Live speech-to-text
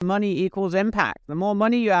money equals impact. The more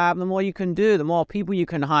money you have, the more you can do, the more people you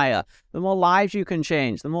can hire, the more lives you can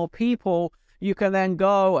change, the more people you can then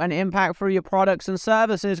go and impact through your products and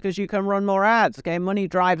services because you can run more ads, okay? Money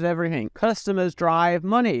drives everything. Customers drive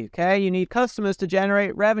money, okay? You need customers to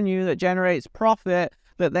generate revenue that generates profit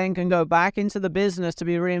that then can go back into the business to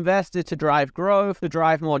be reinvested to drive growth, to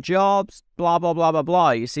drive more jobs, blah, blah, blah, blah,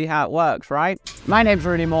 blah. You see how it works, right? My name's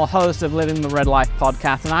Rudy Moore, host of Living the Red Life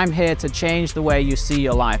podcast, and I'm here to change the way you see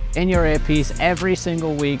your life in your earpiece every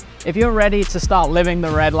single week. If you're ready to start living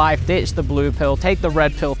the red life, ditch the blue pill, take the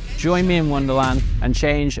red pill, join me in Wonderland, and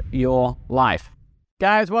change your life.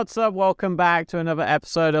 Guys, what's up? Welcome back to another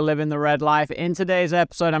episode of Living the Red Life. In today's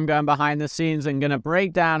episode, I'm going behind the scenes and going to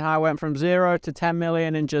break down how I went from 0 to 10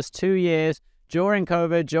 million in just 2 years during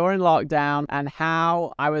COVID, during lockdown, and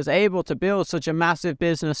how I was able to build such a massive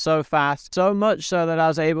business so fast, so much so that I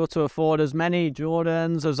was able to afford as many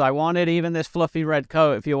Jordans as I wanted, even this fluffy red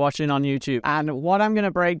coat if you're watching on YouTube. And what I'm going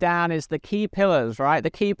to break down is the key pillars, right? The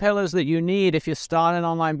key pillars that you need if you're starting an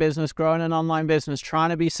online business, growing an online business,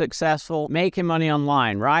 trying to be successful, making money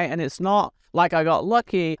online, right? And it's not like I got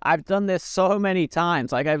lucky. I've done this so many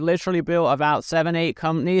times. Like I've literally built about 7-8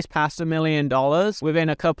 companies past $1 million within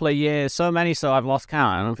a couple of years. So many, so I've lost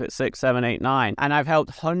count. I don't know if it's 6, 7, 8, 9. And I've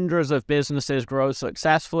helped hundreds of businesses grow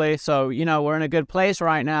successfully. So, we're in a good place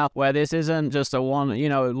right now where this isn't just a one,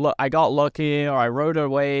 look, I got lucky or I rode a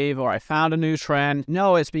wave or I found a new trend.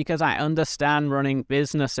 No, it's because I understand running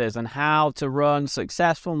businesses and how to run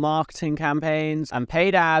successful marketing campaigns and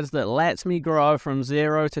paid ads that lets me grow from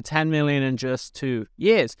 0 to 10 million in just 2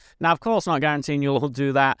 years. Now, of course, not guaranteeing you'll all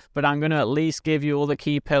do that, but I'm going to at least give you all the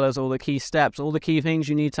key pillars, all the key steps, all the key things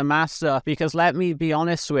you need to master, because let me be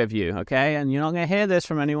honest with you, okay? And you're not going to hear this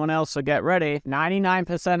from anyone else, so get ready.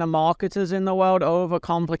 99% of marketers in the world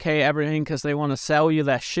overcomplicate everything because they want to sell you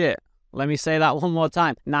their shit. Let me say that one more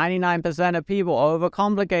time. 99% of people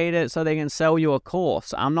overcomplicate it so they can sell you a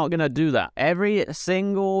course. I'm not going to do that. Every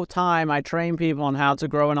single time I train people on how to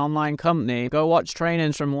grow an online company, go watch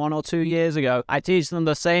trainings from 1 or 2 years ago, I teach them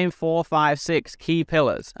the same 4, 5, 6 key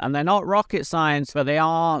pillars. And they're not rocket science, but they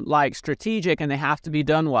are strategic and they have to be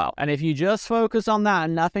done well. And if you just focus on that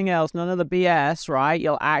and nothing else, none of the BS, right,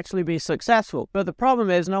 you'll actually be successful. But the problem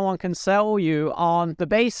is no one can sell you on the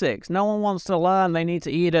basics. No one wants to learn they need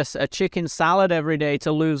to eat a chicken salad every day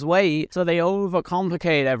to lose weight, so they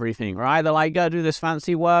overcomplicate everything, right? They're like, gotta do this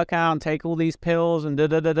fancy workout and take all these pills and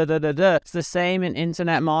da-da-da-da-da-da. It's the same in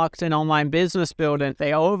internet marketing, online business building. They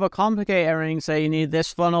overcomplicate everything, say you need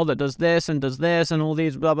this funnel that does this and all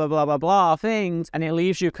these blah, blah, blah, blah, blah things, and it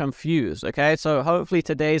leaves you confused, okay? So hopefully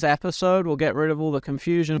today's episode will get rid of all the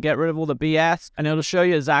confusion, get rid of all the BS, and it'll show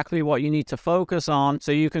you exactly what you need to focus on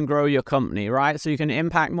so you can grow your company, right? So you can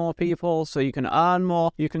impact more people, so you can earn more,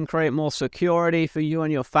 you can create more security for you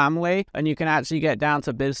and your family, and you can actually get down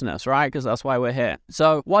to business, right? Because that's why we're here.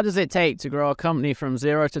 So what does it take to grow a company from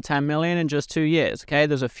 0 to 10 million in just 2 years? Okay,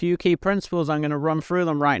 there's a few key principles. I'm going to run through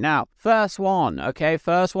them right now. First one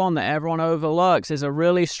that everyone overlooks is a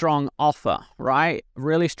really strong offer, right?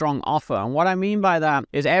 Really strong offer. And what I mean by that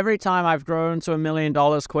is every time I've grown to $1 million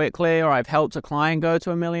quickly, or I've helped a client go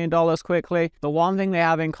to $1 million quickly, the one thing they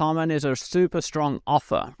have in common is a super strong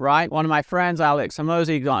offer, right? One of my friends, Alex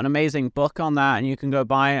Hormozi, got an amazing book on that, and you can go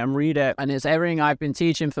buy it and read it, and it's everything I've been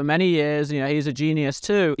teaching for many years. He's a genius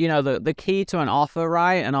too. The key to an offer,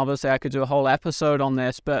 right? And obviously I could do a whole episode on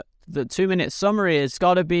this, but the 2-minute summary is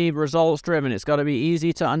got to be results driven. It's got to be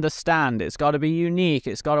easy to understand. It's got to be unique.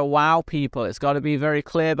 It's got to wow people. It's got to be very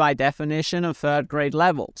clear by definition and third grade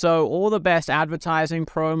level. So all the best advertising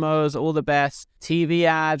promos, all the best TV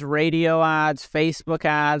ads, radio ads, Facebook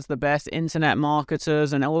ads, the best internet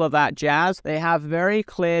marketers and all of that jazz, they have very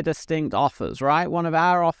clear, distinct offers, right? One of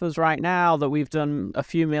our offers right now that we've done a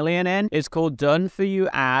few million in is called Done For You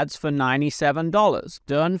Ads for $97.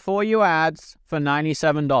 Done For You Ads for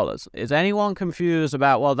 $97. Is anyone confused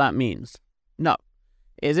about what that means? No.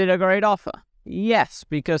 Is it a great offer? Yes,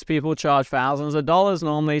 because people charge thousands of dollars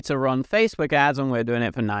normally to run Facebook ads, and we're doing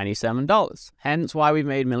it for $97. Hence why we've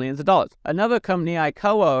made millions of dollars. Another company I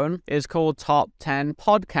co-own is called Top 10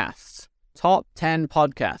 Podcasts. Top 10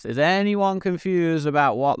 Podcasts. Is anyone confused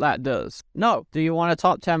about what that does? No. Do you want a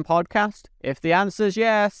top 10 podcast? If the answer is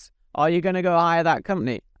yes, are you going to go hire that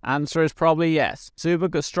company? Answer is probably yes. Super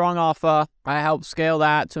good, strong offer. I helped scale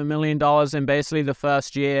that to $1 million in basically the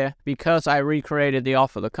first year because I recreated the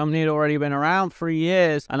offer. The company had already been around 3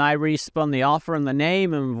 years and I respun the offer and the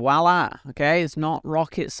name and voila. Okay, it's not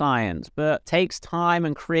rocket science, but it takes time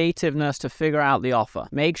and creativeness to figure out the offer.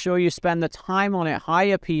 Make sure you spend the time on it.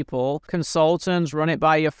 Hire people, consultants, run it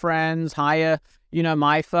by your friends, hire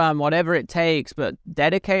my firm, whatever it takes, but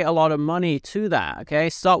dedicate a lot of money to that, okay?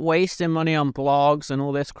 Stop wasting money on blogs and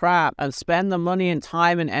all this crap and spend the money and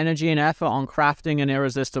time and energy and effort on crafting an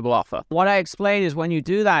irresistible offer. What I explain is when you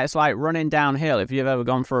do that, it's like running downhill if you've ever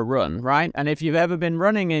gone for a run, right? And if you've ever been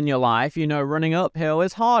running in your life, running uphill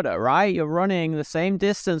is harder, right? You're running the same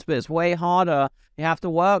distance, but it's way harder. You have to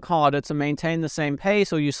work harder to maintain the same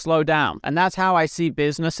pace or you slow down. And that's how I see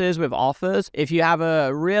businesses with offers. If you have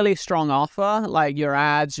a really strong offer, like your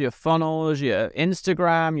ads, your funnels, your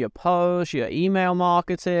Instagram, your posts, your email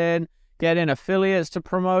marketing, getting affiliates to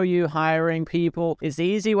promote you, hiring people. It's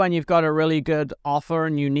easy when you've got a really good offer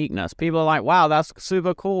and uniqueness. People are like, wow, that's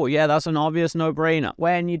super cool. Yeah, that's an obvious no-brainer.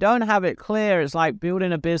 When you don't have it clear, it's like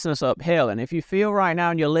building a business uphill. And if you feel right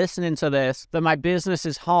now and you're listening to this, that my business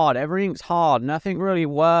is hard, everything's hard, nothing really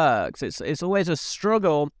works, it's always a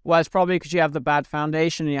struggle, well, it's probably because you have the bad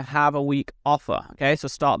foundation and you have a weak offer. Okay, so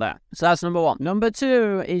start there. So that's number one. Number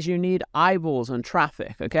two is you need eyeballs and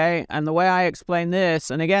traffic, okay? And the way I explain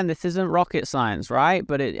this, and again, this isn't rocket science, right?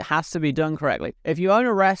 But it has to be done correctly. If you own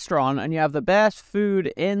a restaurant and you have the best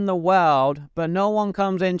food in the world, but no one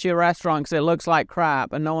comes into your restaurant because it looks like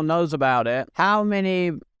crap and no one knows about it, how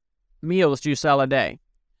many meals do you sell a day?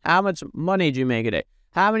 How much money do you make a day?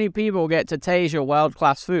 How many people get to taste your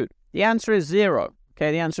world-class food? The answer is zero.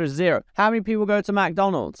 Okay, the answer is zero. How many people go to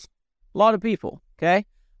McDonald's? A lot of people, okay?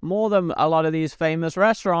 More than a lot of these famous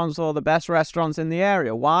restaurants or the best restaurants in the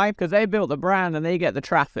area. Why? Because they built the brand and they get the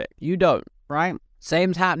traffic. You don't, right?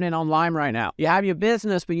 Same's happening online right now. You have your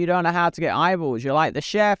business, but you don't know how to get eyeballs. You're like the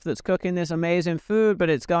chef that's cooking this amazing food, but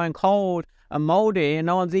it's going cold and moldy and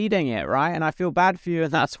no one's eating it, right? And I feel bad for you,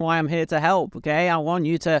 and that's why I'm here to help, okay? I want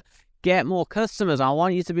you to get more customers. I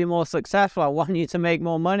want you to be more successful. I want you to make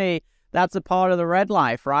more money. That's a part of the red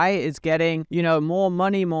life, right? It's getting, more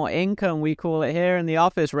money, more income. We call it here in the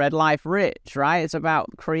office, red life rich, right? It's about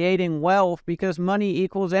creating wealth because money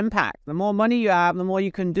equals impact. The more money you have, the more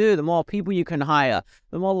you can do, the more people you can hire,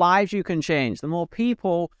 the more lives you can change, the more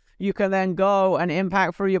people you can then go and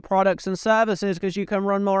impact through your products and services because you can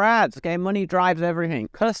run more ads, okay? Money drives everything.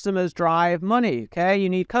 Customers drive money, okay? You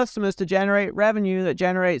need customers to generate revenue that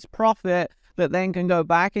generates profit that then can go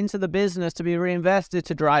back into the business to be reinvested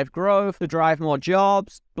to drive growth, to drive more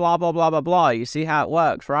jobs, blah, blah, blah, blah, blah. You see how it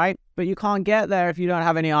works, right? But you can't get there if you don't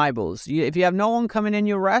have any eyeballs. If you have no one coming in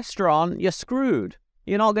your restaurant, you're screwed.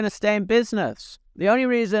 You're not going to stay in business. The only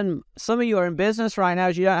reason some of you are in business right now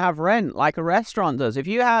is you don't have rent like a restaurant does. If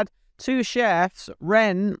you had 2 chefs,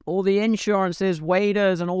 rent, all the insurances,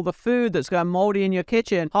 waiters, and all the food that's going moldy in your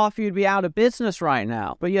kitchen, half you'd be out of business right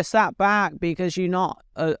now. But you're sat back because you're not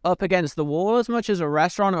up against the wall as much as a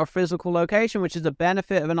restaurant or a physical location, which is a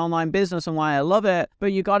benefit of an online business and why I love it.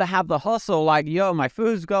 But you got to have the hustle, like, yo, my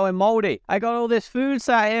food's going moldy. I got all this food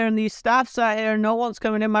sat here and these staff sat here and no one's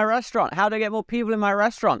coming in my restaurant. How do I get more people in my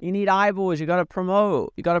restaurant? You need eyeballs. You got to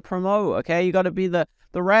promote. Okay? You got to be the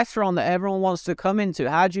restaurant that everyone wants to come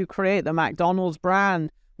into. How do you create the McDonald's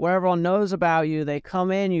brand where everyone knows about you? They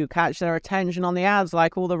come in, you catch their attention on the ads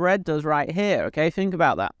like all the red does right here, okay? Think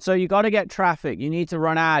about that. So you got to get traffic. You need to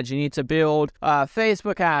run ads. You need to build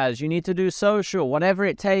Facebook ads. You need to do social, whatever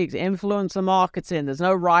it takes, influencer marketing. There's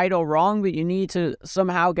no right or wrong, but you need to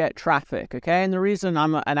somehow get traffic, okay? And the reason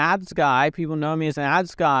I'm an ads guy, people know me as an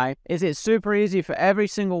ads guy, is it's super easy for every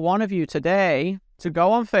single one of you today to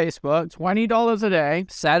go on Facebook, $20 a day,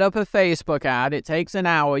 set up a Facebook ad. It takes an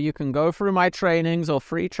hour. You can go through my trainings or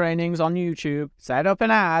free trainings on YouTube, set up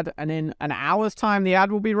an ad, and in an hour's time, the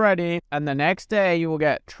ad will be ready. And the next day, you will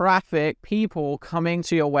get traffic, people coming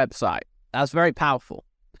to your website. That's very powerful.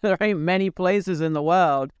 There ain't many places in the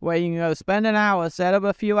world where you can go spend an hour, set up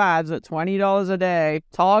a few ads at $20 a day,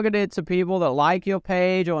 targeted to people that like your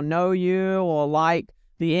page or know you or like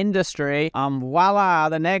the industry, voila,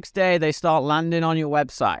 the next day they start landing on your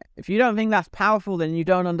website. If you don't think that's powerful, then you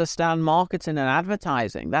don't understand marketing and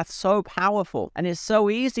advertising. That's so powerful. And it's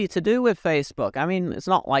so easy to do with Facebook. I mean, it's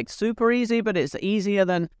not like super easy, but it's easier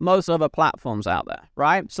than most other platforms out there,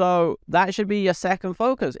 right? So that should be your second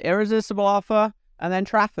focus, irresistible offer and then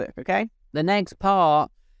traffic, okay? The next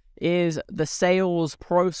part is the sales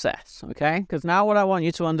process, okay? Because now what I want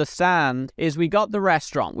you to understand is we got the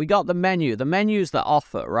restaurant, we got the menu. The menu's the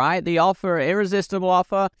offer, right? The offer, irresistible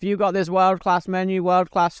offer. If you got this world-class menu,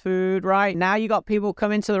 world-class food, right? Now you got people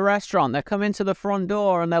come into the restaurant, they come into the front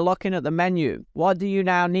door and they're looking at the menu. What do you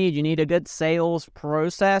now need? You need a good sales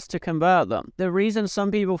process to convert them. The reason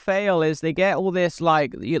some people fail is they get all this,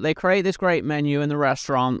 they create this great menu in the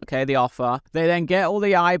restaurant, okay, the offer. They then get all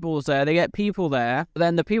the eyeballs there, they get people there.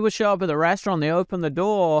 Then the people show up at the restaurant, they open the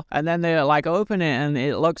door, and then they like open it and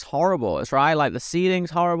it looks horrible. It's right. Like the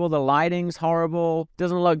seating's horrible, the lighting's horrible,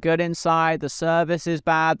 doesn't look good inside, the service is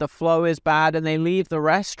bad, the flow is bad, and they leave the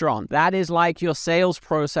restaurant. That is like your sales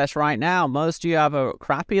process right now. Most of you have a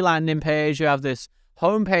crappy landing page, you have this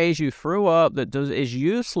homepage you threw up that is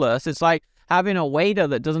useless. It's like having a waiter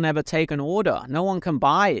that doesn't ever take an order. No one can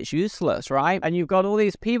buy. It's useless, right? And you've got all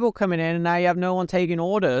these people coming in and now you have no one taking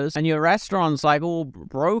orders and your restaurant's like all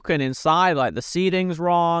broken inside. Like the seating's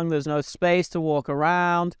wrong. There's no space to walk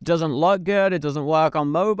around. It doesn't look good. It doesn't work on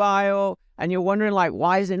mobile. And you're wondering like,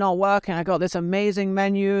 why is it not working? I got this amazing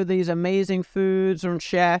menu, these amazing foods from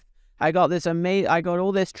chef. I got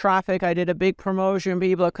all this traffic. I did a big promotion.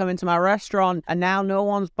 People are coming to my restaurant and now no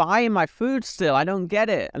one's buying my food still. I don't get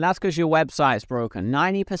it. And that's because your website's broken.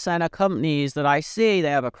 90% of companies that I see, they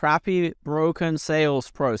have a crappy, broken sales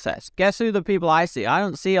process. Guess who the people I see? I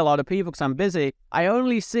don't see a lot of people because I'm busy. I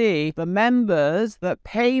only see the members that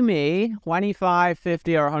pay me 25,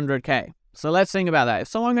 50, or 100K. So let's think about that. If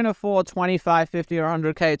someone can afford 25, 50, or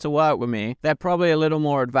 100K to work with me, they're probably a little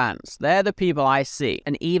more advanced. They're the people I see.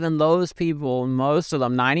 And even those people, most of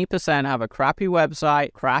them, 90% have a crappy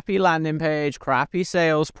website, crappy landing page, crappy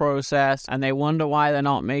sales process, and they wonder why they're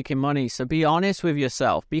not making money. So be honest with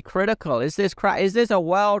yourself. Be critical. Is this a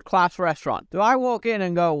world-class restaurant? Do I walk in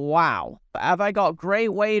and go, wow, have I got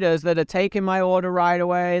great waiters that are taking my order right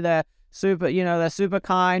away? They're super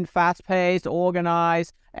kind, fast-paced,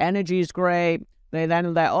 organized. Energy's great. They're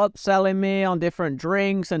upselling me on different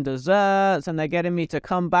drinks and desserts, and they're getting me to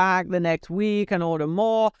come back the next week and order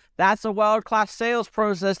more. That's a world-class sales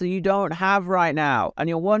process that you don't have right now. And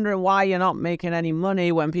you're wondering why you're not making any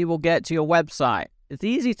money when people get to your website. It's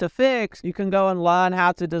easy to fix. You can go and learn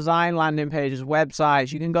how to design landing pages,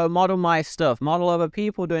 websites. You can go model my stuff, model other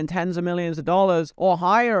people doing tens of millions of dollars, or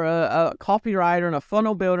hire a copywriter and a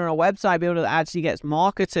funnel builder and a website builder that actually gets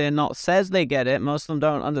marketing, not says they get it. Most of them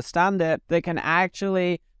don't understand it. They can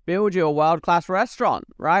actually build you a world-class restaurant,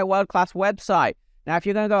 right? World-class website. Now, if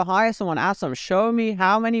you're going to go hire someone, ask them, show me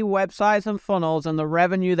how many websites and funnels and the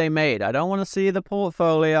revenue they made. I don't want to see the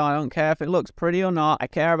portfolio. I don't care if it looks pretty or not. I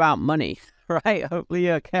care about money. Right? Hopefully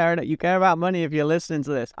you care about money if you're listening to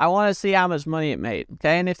this. I want to see how much money it made,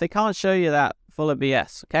 okay? And if they can't show you that, full of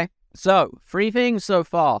BS, okay? So, 3 things so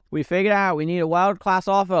far. We figured out we need a world-class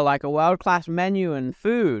offer, like a world-class menu and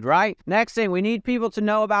food, right? Next thing, we need people to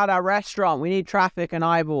know about our restaurant. We need traffic and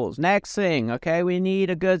eyeballs. Next thing, okay, we need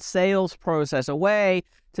a good sales process, a way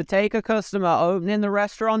to take a customer opening the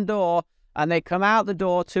restaurant door and they come out the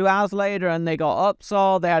door 2 hours later and they got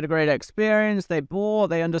upsold, they had a great experience, they bought,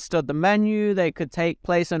 they understood the menu, they could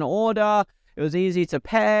place an order, it was easy to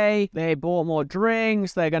pay, they bought more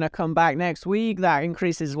drinks, they're going to come back next week. That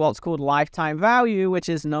increases what's called lifetime value, which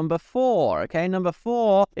is number 4, okay? Number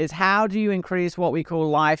 4 is how do you increase what we call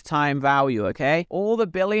lifetime value, okay? All the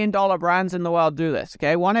billion-dollar brands in the world do this,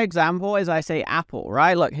 okay? One example is I say Apple,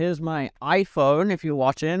 right? Look, here's my iPhone if you're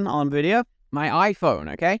watching on video. My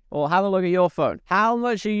iPhone, okay? Or have a look at your phone. How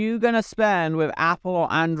much are you going to spend with Apple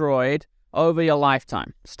or Android over your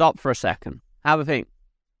lifetime? Stop for a second. Have a think.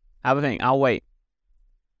 I'll wait.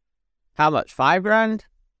 How much? 5 grand?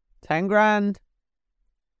 10 grand?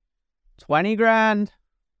 20 grand?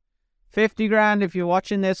 50 grand if you're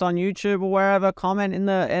watching this on YouTube or wherever. Comment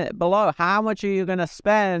below. How much are you going to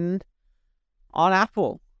spend on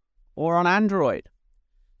Apple or on Android?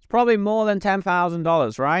 It's probably more than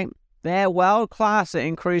 $10,000, right? They're world-class at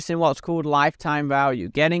increasing what's called lifetime value,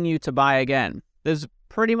 getting you to buy again. There's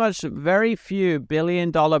pretty much very few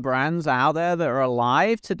billion-dollar brands out there that are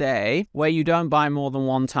alive today where you don't buy more than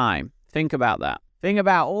one time. Think about that. Think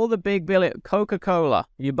about all the big Coca-Cola,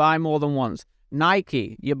 you buy more than once.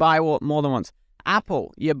 Nike, you buy more than once.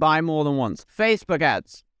 Apple, you buy more than once. Facebook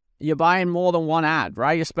ads, you're buying more than one ad,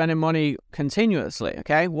 right? You're spending money continuously,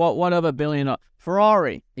 okay? What other billion?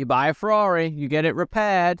 Ferrari, you buy a Ferrari, you get it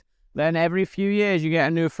repaired. Then every few years you get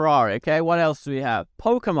a new Ferrari, okay? What else do we have?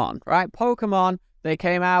 Pokemon, right? Pokemon, they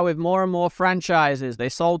came out with more and more franchises. They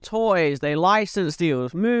sold toys, they licensed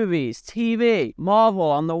deals, movies, TV, Marvel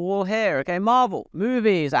on the wall here, okay? Marvel,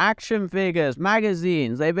 movies, action figures,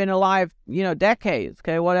 magazines. They've been alive, decades,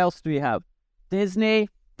 okay? What else do we have? Disney.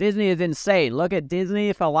 Disney is insane. Look at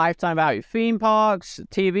Disney for lifetime value. Theme parks,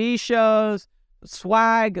 TV shows,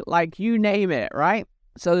 swag, like you name it, right?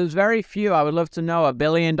 So there's very few. I would love to know a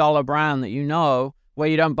billion-dollar brand that you know where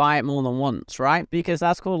you don't buy it more than once, right? Because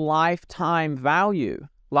that's called lifetime value.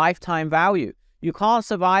 Lifetime value. You can't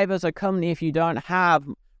survive as a company if you don't have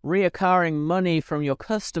reoccurring money from your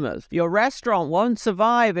customers. Your restaurant won't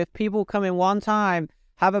survive if people come in one time,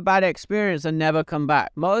 have a bad experience and never come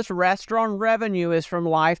back. Most restaurant revenue is from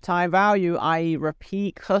lifetime value, i.e.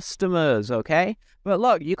 repeat customers, okay? But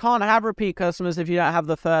look, you can't have repeat customers if you don't have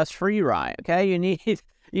the first free right, okay? You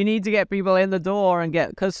need to get people in the door and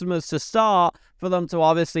get customers to start for them to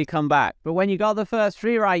obviously come back. But when you got the first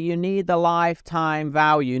free right, you need the lifetime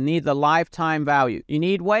value. You need the lifetime value. You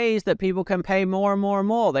need ways that people can pay more and more and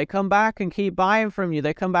more. They come back and keep buying from you.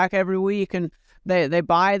 They come back every week and they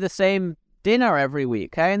buy the same dinner every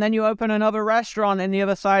week, okay? And then you open another restaurant in the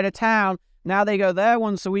other side of town. Now they go there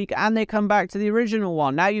once a week and they come back to the original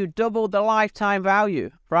one. Now you doubled the lifetime value,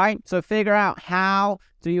 right? So figure out how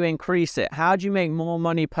do you increase it? How do you make more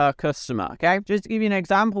money per customer, okay? Just to give you an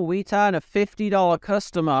example, we turn a $50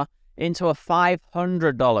 customer into a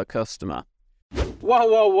 $500 customer.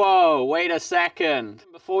 Whoa, wait a second.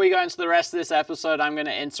 Before we go into the rest of this episode, I'm going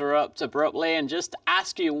to interrupt abruptly and just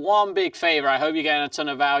ask you one big favor. I hope you're getting a ton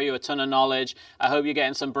of value, a ton of knowledge. I hope you're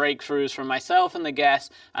getting some breakthroughs from myself and the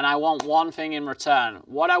guests, and I want one thing in return.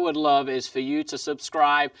 What I would love is for you to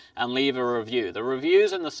subscribe and leave a review. The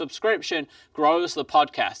reviews and the subscription grows the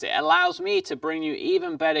podcast. It allows me to bring you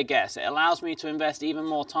even better guests. It allows me to invest even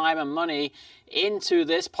more time and money into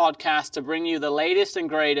this podcast to bring you the latest and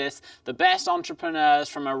greatest, the best entrepreneurs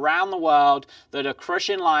from around the world that are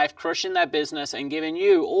crushing life, crushing their business, and giving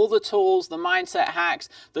you all the tools, the mindset hacks,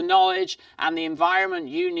 the knowledge, and the environment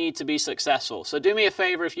you need to be successful. So do me a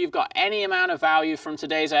favor, if you've got any amount of value from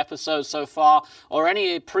today's episode so far, or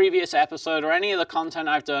any previous episode, or any of the content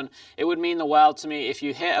I've done, it would mean the world to me if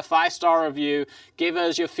you hit a 5-star review, give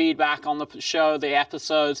us your feedback on the show, the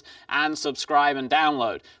episodes, and subscribe and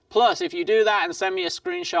download. Plus, if you do that and send me a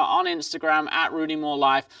screenshot on Instagram at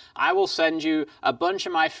RudyMooreLife, I will send you a bunch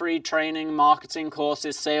of my free training, marketing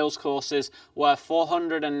courses, sales courses worth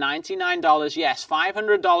 $499. Yes,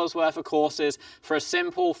 $500 worth of courses for a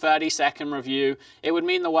simple 30-second review. It would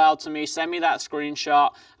mean the world to me. Send me that screenshot.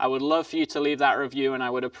 I would love for you to leave that review, and I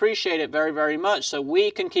would appreciate it very, very much so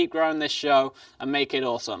we can keep growing this show and make it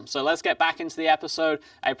awesome. So let's get back into the episode.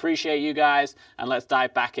 I appreciate you guys, and let's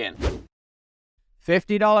dive back in.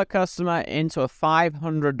 $50 customer into a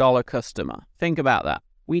 $500 customer. Think about that.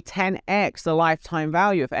 We 10x the lifetime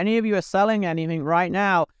value. If any of you are selling anything right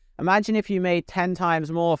now, imagine if you made 10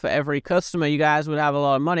 times more for every customer. You guys would have a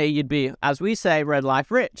lot of money. You'd be, as we say, red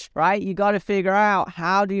life rich, right? You got to figure out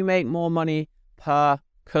how do you make more money per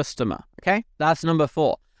customer, okay? That's number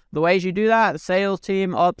 4. The ways you do that, the sales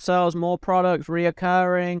team, upsells, more products,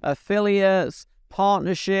 reoccurring, affiliates,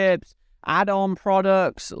 partnerships, add-on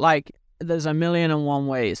products, like there's 1,000,001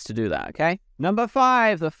 ways to do that, okay? Number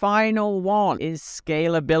 5, the final one is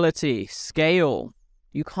scalability, scale.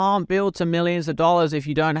 You can't build to millions of dollars if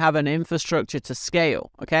you don't have an infrastructure to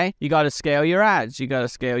scale, okay? You got to scale your ads. You got to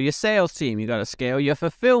scale your sales team. You got to scale your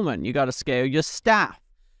fulfillment. You got to scale your staff.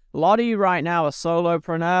 A lot of you right now are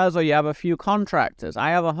solopreneurs or you have a few contractors.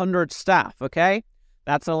 I have 100 staff, okay?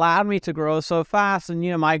 That's allowed me to grow so fast,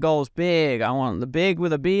 and, my goal is big. I want the big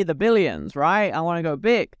with a B, the billions, right? I want to go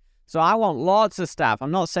big. So I want lots of staff.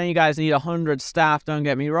 I'm not saying you guys need 100 staff, don't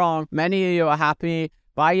get me wrong. Many of you are happy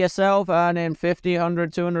by yourself, earning 50,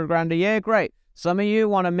 100, 200 grand a year, great. Some of you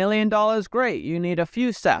want $1 million, great. You need a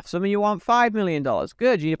few staff. Some of you want $5 million,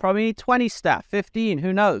 good. You probably need 20 staff, 15,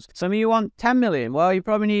 who knows? Some of you want 10 million, well, you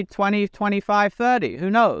probably need 20, 25, 30, who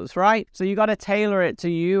knows, right? So you got to tailor it to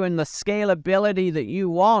you and the scalability that you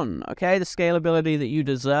want, okay? The scalability that you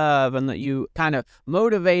deserve and that you kind of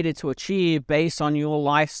motivated to achieve based on your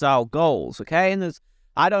lifestyle goals, okay? And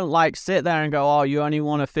I don't like sit there and go, oh, you only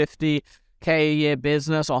want a 50K a year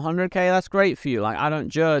business or 100K, that's great for you. Like, I don't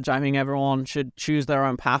judge. I think everyone should choose their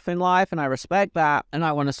own path in life, and I respect that, and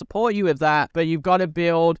I want to support you with that, but you've got to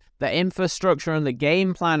build the infrastructure and the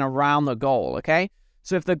game plan around the goal, okay?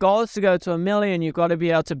 So if the goal is to go to 1 million, you've got to be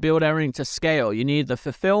able to build everything to scale. You need the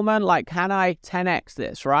fulfillment, like, can I 10x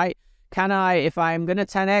this, right? If I'm going to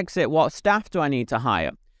 10x it, what staff do I need to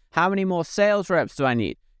hire? How many more sales reps do I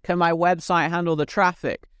need? Can my website handle the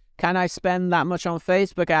traffic? Can I spend that much on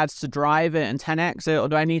Facebook ads to drive it and 10x it, or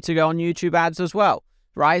do I need to go on YouTube ads as well,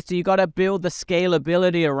 right? So you got to build the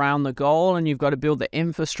scalability around the goal, and you've got to build the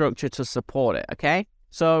infrastructure to support it, okay?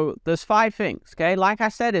 So there's 5 things, okay? Like I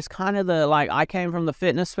said, it's kind of I came from the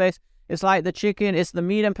fitness space. It's like the chicken, it's the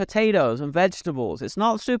meat and potatoes and vegetables. It's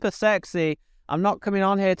not super sexy. I'm not coming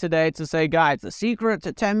on here today to say, guys, the secret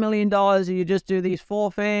to $10 million is you just do these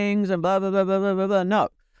 4 things and blah, blah, blah, blah, blah, blah, blah. No.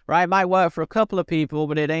 Right, it might work for a couple of people,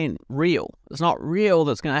 but it ain't real. It's not real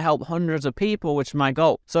that's going to help hundreds of people, which is my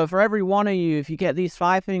goal. So for every one of you, if you get these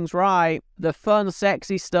 5 things right, the fun,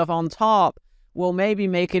 sexy stuff on top will maybe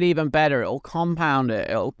make it even better. It'll compound it.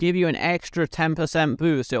 It'll give you an extra 10%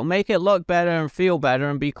 boost. It'll make it look better and feel better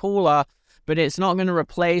and be cooler, but it's not going to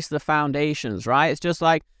replace the foundations, right? It's just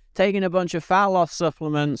like taking a bunch of fat loss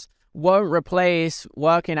supplements won't replace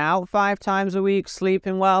working out 5 times a week,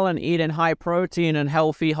 sleeping well, and eating high protein and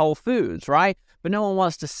healthy whole foods, right? But no one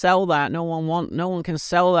wants to sell that. No one can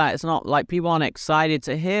sell that. It's not like people aren't excited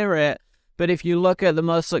to hear it. But if you look at the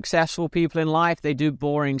most successful people in life, they do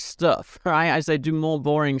boring stuff, right? As they do more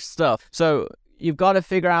boring stuff. So you've got to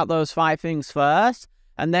figure out those 5 things first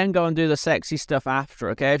and then go and do the sexy stuff after,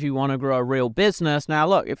 okay? If you want to grow a real business. Now,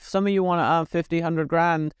 look, if some of you want to earn 50, 100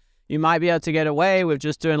 grand, you might be able to get away with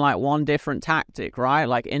just doing like one different tactic, right?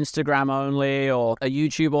 Like Instagram only, or a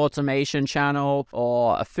YouTube automation channel,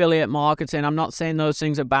 or affiliate marketing. I'm not saying those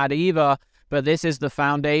things are bad either, but this is the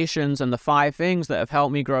foundations and the 5 things that have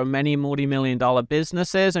helped me grow many multi-million-dollar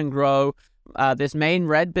businesses and grow this main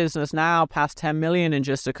red business now past 10 million in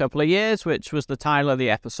just a couple of years, which was the title of the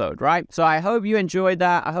episode, right? So I hope you enjoyed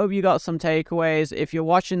that. I hope you got some takeaways. If you're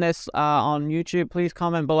watching this on YouTube, please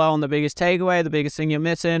comment below on the biggest takeaway, the biggest thing you're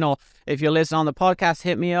missing, or if you're listening on the podcast,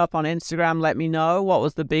 hit me up on Instagram. Let me know what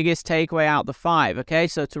was the biggest takeaway out the 5, okay?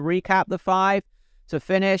 So to recap the 5, to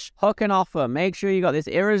finish, hook an offer. Make sure you got this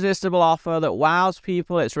irresistible offer that wows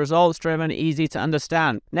people. It's results driven, easy to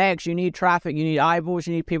understand. Next, you need traffic, you need eyeballs,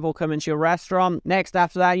 you need people coming to your restaurant. Next,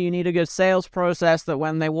 after that, you need a good sales process that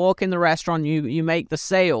when they walk in the restaurant, you make the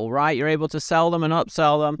sale, right? You're able to sell them and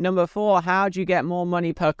upsell them. Number 4, how do you get more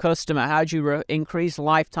money per customer? How do you increase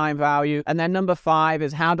lifetime value? And then number 5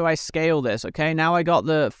 is, how do I scale this? Okay, now I got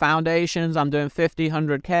the foundations. I'm doing 50,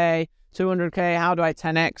 100K, 200K. How do I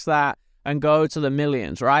 10X that and go to the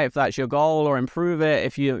millions, right? If that's your goal, or improve it.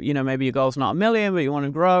 If maybe your goal's not a million, but you want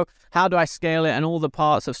to grow, how do I scale it, and all the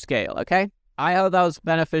parts of scale, okay? I hope that was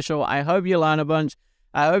beneficial. I hope you learn a bunch.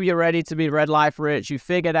 I hope you're ready to be Red Life Rich. You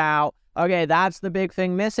figured out, okay, that's the big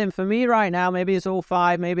thing missing for me right now. Maybe it's all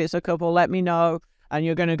 5, maybe it's a couple. Let me know, and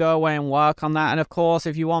you're going to go away and work on that. And of course,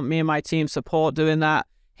 if you want me and my team support doing that,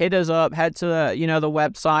 hit us up, head to the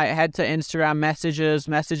website, head to Instagram,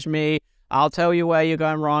 message me. I'll tell you where you're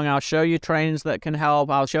going wrong. I'll show you trainings that can help.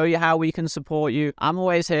 I'll show you how we can support you. I'm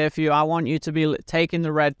always here for you. I want you to be taking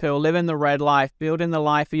the red pill, living the red life, building the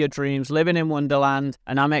life of your dreams, living in Wonderland.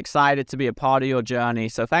 And I'm excited to be a part of your journey.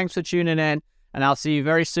 So thanks for tuning in. And I'll see you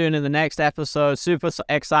very soon in the next episode. Super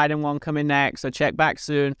exciting one coming next. So check back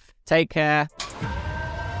soon. Take care.